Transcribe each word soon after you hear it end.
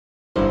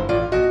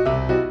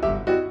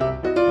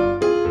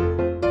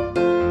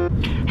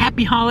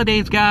Happy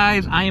holidays,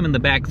 guys. I am in the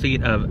back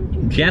seat of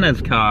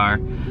Jenna's car.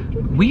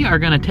 We are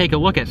going to take a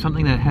look at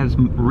something that has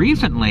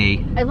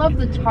recently, I love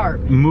the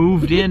tarp,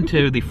 moved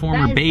into the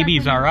former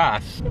Babies R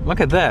Us.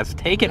 Look at this.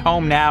 Take It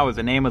Home Now is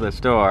the name of the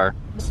store.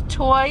 It's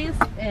toys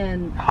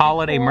and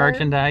holiday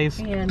merchandise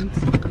and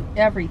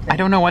everything. I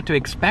don't know what to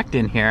expect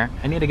in here.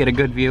 I need to get a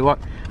good view. Look,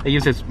 they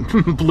use this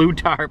blue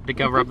tarp to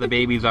cover up the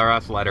Babies R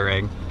Us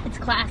lettering. It's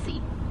classy.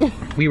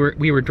 We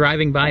were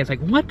driving by. It's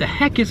like, what the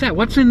heck is that?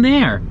 What's in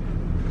there?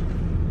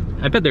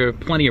 I bet there are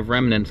plenty of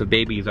remnants of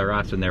Babies R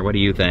Us in there. What do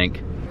you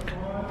think?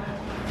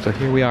 So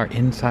here we are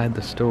inside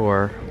the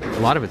store. A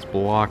lot of it's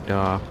blocked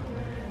off.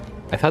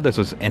 I thought this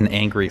was an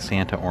angry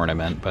Santa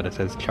ornament, but it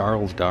says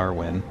Charles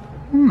Darwin.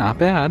 Not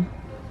bad.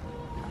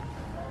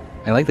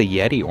 I like the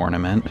Yeti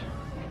ornament.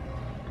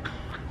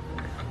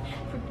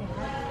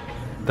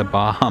 The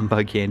Bah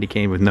Humbug candy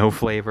cane with no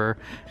flavor,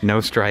 no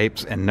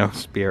stripes, and no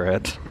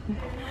spirit.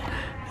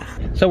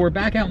 So we're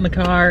back out in the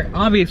car.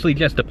 Obviously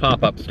just a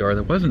pop-up store.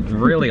 There wasn't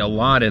really a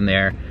lot in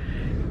there.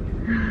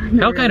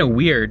 Felt kind of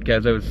weird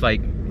because it was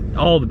like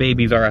all the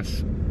Babies R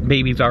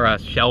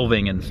Us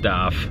shelving and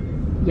stuff.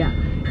 Yeah.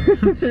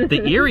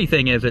 The eerie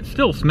thing is it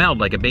still smelled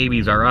like a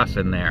Babies R Us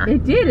in there.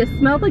 It did. It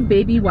smelled like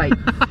baby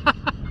wipes.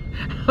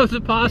 How is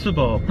it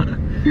possible?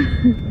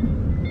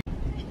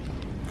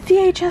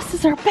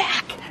 VHSs are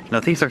back. No,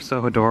 these are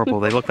so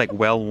adorable. They look like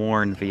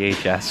well-worn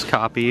VHS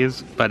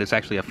copies, but it's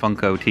actually a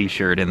Funko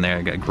t-shirt in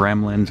there. Got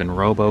Gremlins and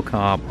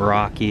RoboCop,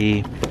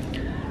 Rocky,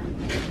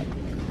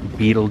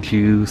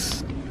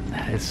 Beetlejuice.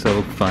 That is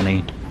so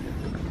funny.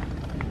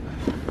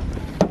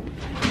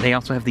 They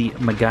also have the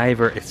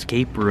MacGyver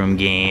escape room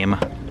game.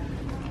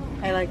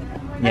 I like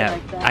Yeah,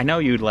 that. I know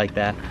you'd like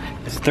that.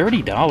 It's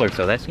 $30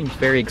 though. That seems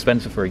very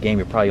expensive for a game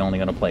you're probably only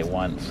going to play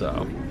once,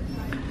 so.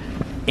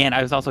 And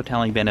I was also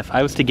telling Ben, if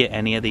I was to get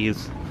any of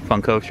these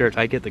Funko shirts,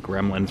 I'd get the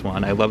Gremlins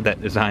one. I love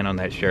that design on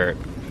that shirt.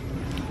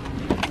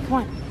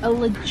 What? A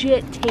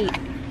legit tape.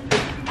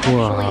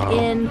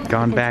 Whoa.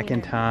 Gone back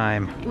in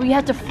time. We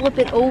have to flip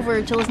it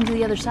over to listen to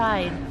the other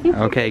side.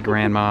 Okay,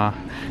 Grandma.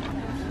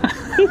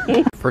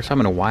 First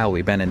time in a while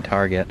we've been in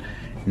Target.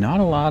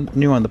 Not a lot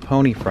new on the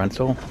pony front,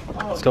 so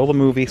still the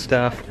movie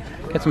stuff.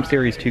 Got some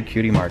Series 2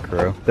 Cutie Mark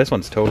crew. This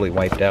one's totally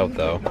wiped out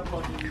though.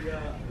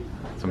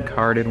 Some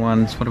carded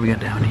ones. What do we got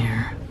down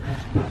here?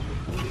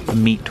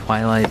 Meet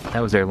Twilight.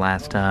 That was their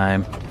last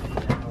time.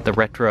 The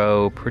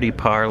retro Pretty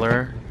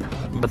Parlor.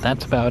 But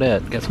that's about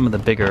it. Got some of the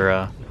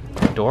bigger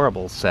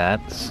adorable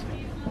sets.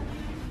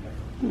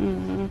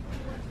 Been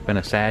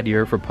a sad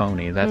year for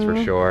ponies, that's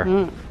for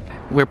sure.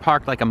 We're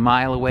parked like a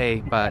mile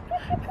away, but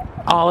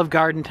Olive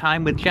Garden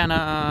time with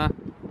Jenna.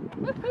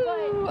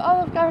 Woohoo!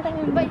 Olive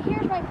Garden. But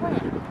here's my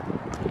plan.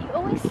 You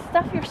always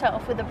stuff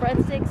yourself with the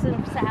breadsticks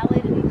and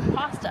salad and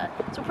pasta.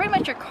 So pretty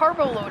much you're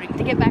carbo loading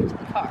to get back to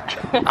the car.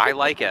 I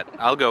like it.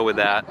 I'll go with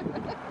that.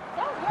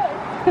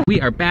 Sounds good.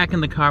 We are back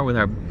in the car with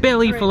our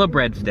belly full of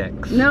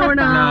breadsticks. No, we're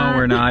not. No,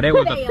 we're not. It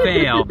was a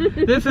fail.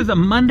 This is a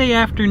Monday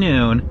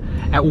afternoon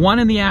at 1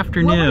 in the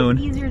afternoon.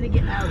 What was easier to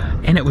get out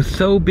of? And it was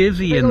so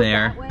busy in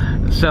there.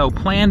 So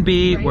plan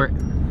B, Right.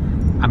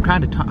 I'm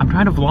trying to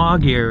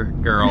vlog here,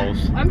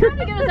 girls. I'm trying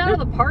to get us out of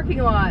the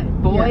parking lot,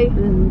 boy.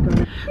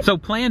 Yeah. So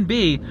plan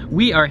B,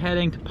 we are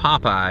heading to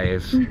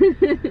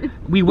Popeyes.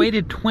 We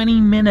waited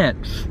 20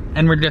 minutes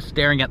and we're just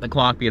staring at the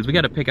clock because we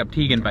got to pick up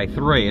Teagan by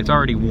 3. It's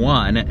already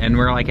 1 and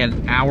we're like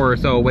an hour or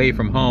so away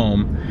from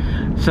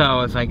home.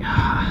 So it's like,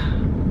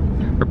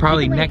 we're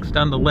probably next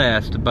on the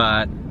list,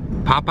 but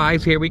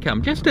Popeyes, here we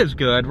come. Just as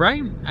good,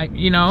 right?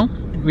 You know,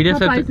 we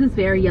just Popeyes have to, is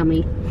very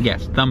yummy.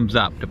 yes, thumbs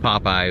up to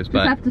Popeyes,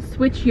 but Just have to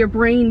switch your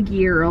brain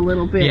gear a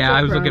little bit. yeah,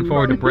 I was looking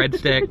forward to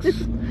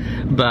breadsticks,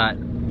 but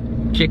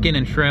chicken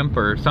and shrimp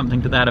or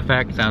something to that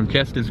effect sounds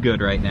just as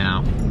good right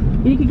now.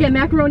 You could get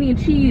macaroni and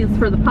cheese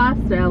for the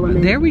pasta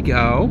element. There we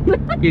go.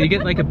 You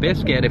get like a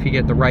biscuit if you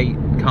get the right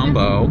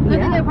combo. Good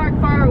thing I parked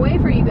far away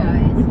for you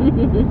guys.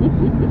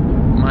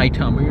 My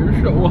tummy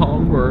is so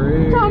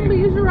hungry.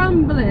 Tommy's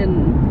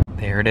rumbling.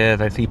 There it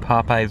is. I see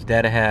Popeyes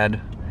dead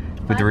ahead.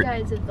 With Five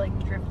guys have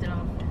like drifted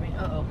off for me.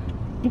 Uh-oh.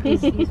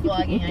 He's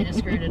vlogging. I just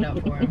screwed it up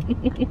for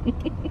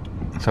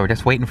him. So we're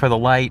just waiting for the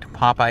light.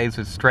 Popeyes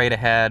is straight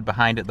ahead.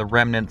 Behind it, the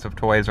remnants of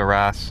Toys R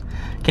Us.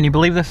 Can you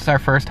believe this is our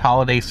first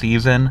holiday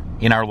season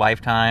in our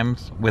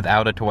lifetimes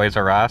without a Toys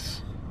R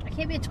Us? I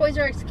can't be a Toys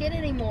R Us kid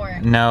anymore.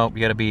 No,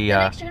 you gotta be, The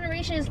next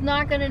generation is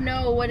not gonna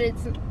know what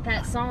it's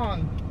that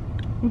song.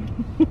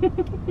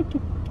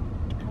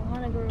 I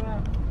wanna grow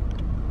up.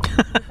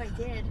 If I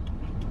did,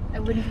 I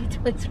wouldn't be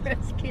a Toys R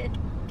Us kid.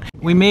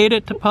 We made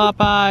it to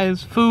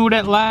Popeyes. Food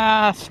at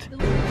last.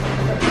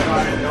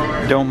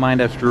 Don't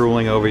mind us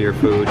drooling over your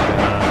food,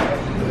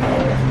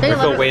 Jenna. We're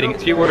still waiting.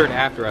 She ordered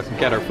after us and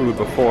got our food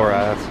before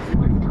us.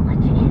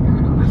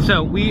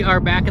 So we are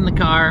back in the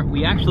car.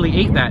 We actually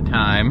ate that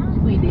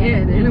time. We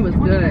did, and it was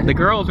good. The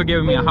girls were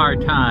giving me a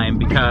hard time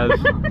because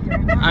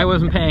I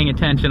wasn't paying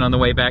attention on the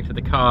way back to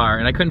the car,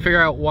 and I couldn't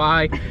figure out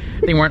why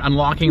they weren't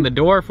unlocking the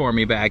door for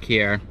me back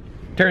here.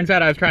 Turns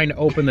out I was trying to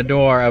open the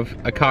door of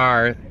a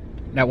car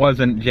that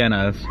wasn't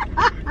Jenna's.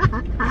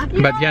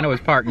 But Jenna was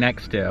parked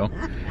next to.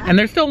 And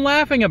they're still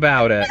laughing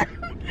about it.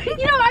 You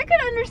know, I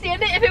could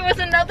understand it if it was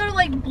another,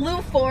 like,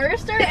 blue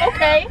Forester,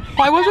 okay.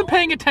 Well, I wasn't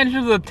paying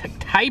attention to the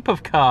type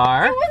of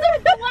car. It was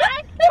a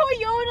black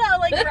Toyota,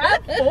 like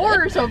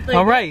RAV4 or something.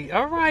 All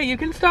right, you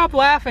can stop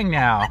laughing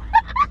now.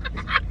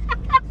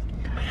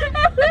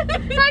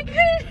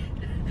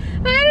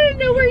 I didn't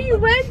know where you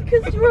went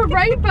because you were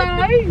right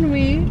behind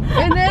me.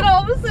 And then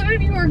all of a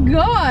sudden you were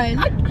gone.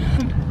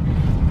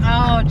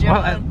 Oh,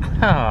 John.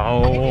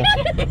 Well,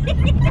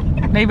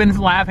 they've been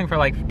laughing for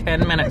like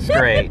 10 minutes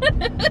straight.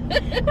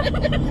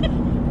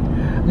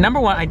 Number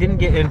one, I didn't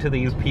get into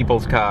these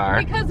people's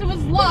car. Because it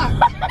was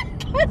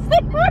locked.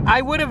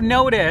 I would have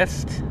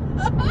noticed.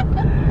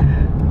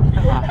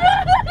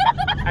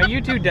 Are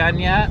you two done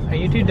yet? Are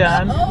you two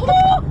done?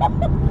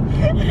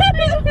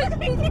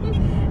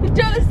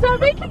 Stop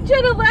making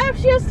Jenna laugh.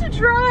 She has to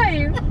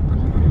drive.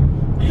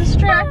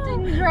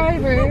 Distracting the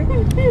driver.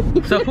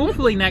 So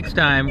hopefully next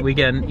time we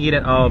can eat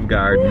at Olive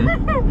Garden.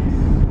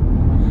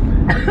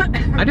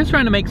 I'm just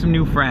trying to make some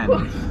new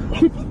friends.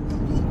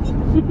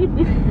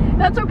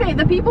 That's okay.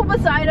 The people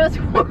beside us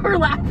were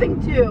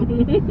laughing too.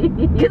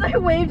 Because I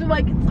waved, I'm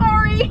like,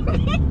 sorry.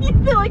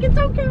 They're like, it's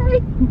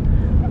okay.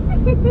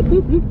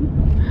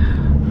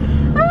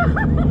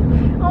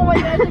 Oh my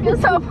gosh, I can't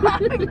stop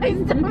laughing. My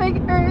stomach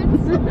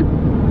hurts.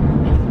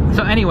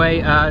 So anyway,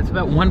 it's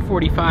about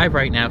 1:45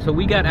 right now. So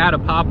we got out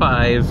of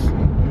Popeyes.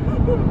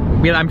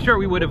 Yeah, I'm sure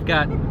we would have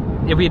got,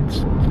 if we had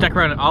stuck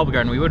around at Olive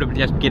Garden, we would have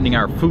just getting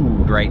our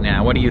food right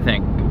now. What do you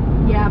think?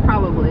 Yeah,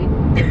 probably.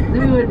 Then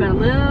we would have been a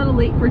little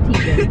late for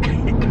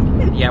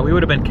Teagan. Yeah, we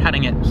would have been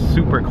cutting it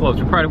super close.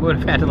 We probably would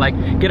have had to like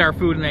get our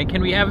food and like,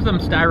 can we have some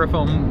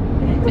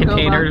styrofoam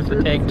containers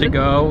to take to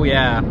go?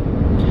 Yeah.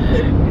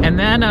 And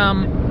then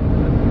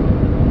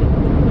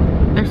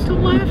they're still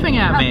laughing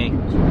at me.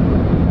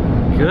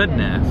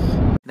 Goodness.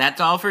 That's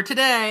all for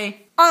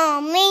today.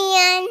 Oh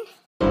man.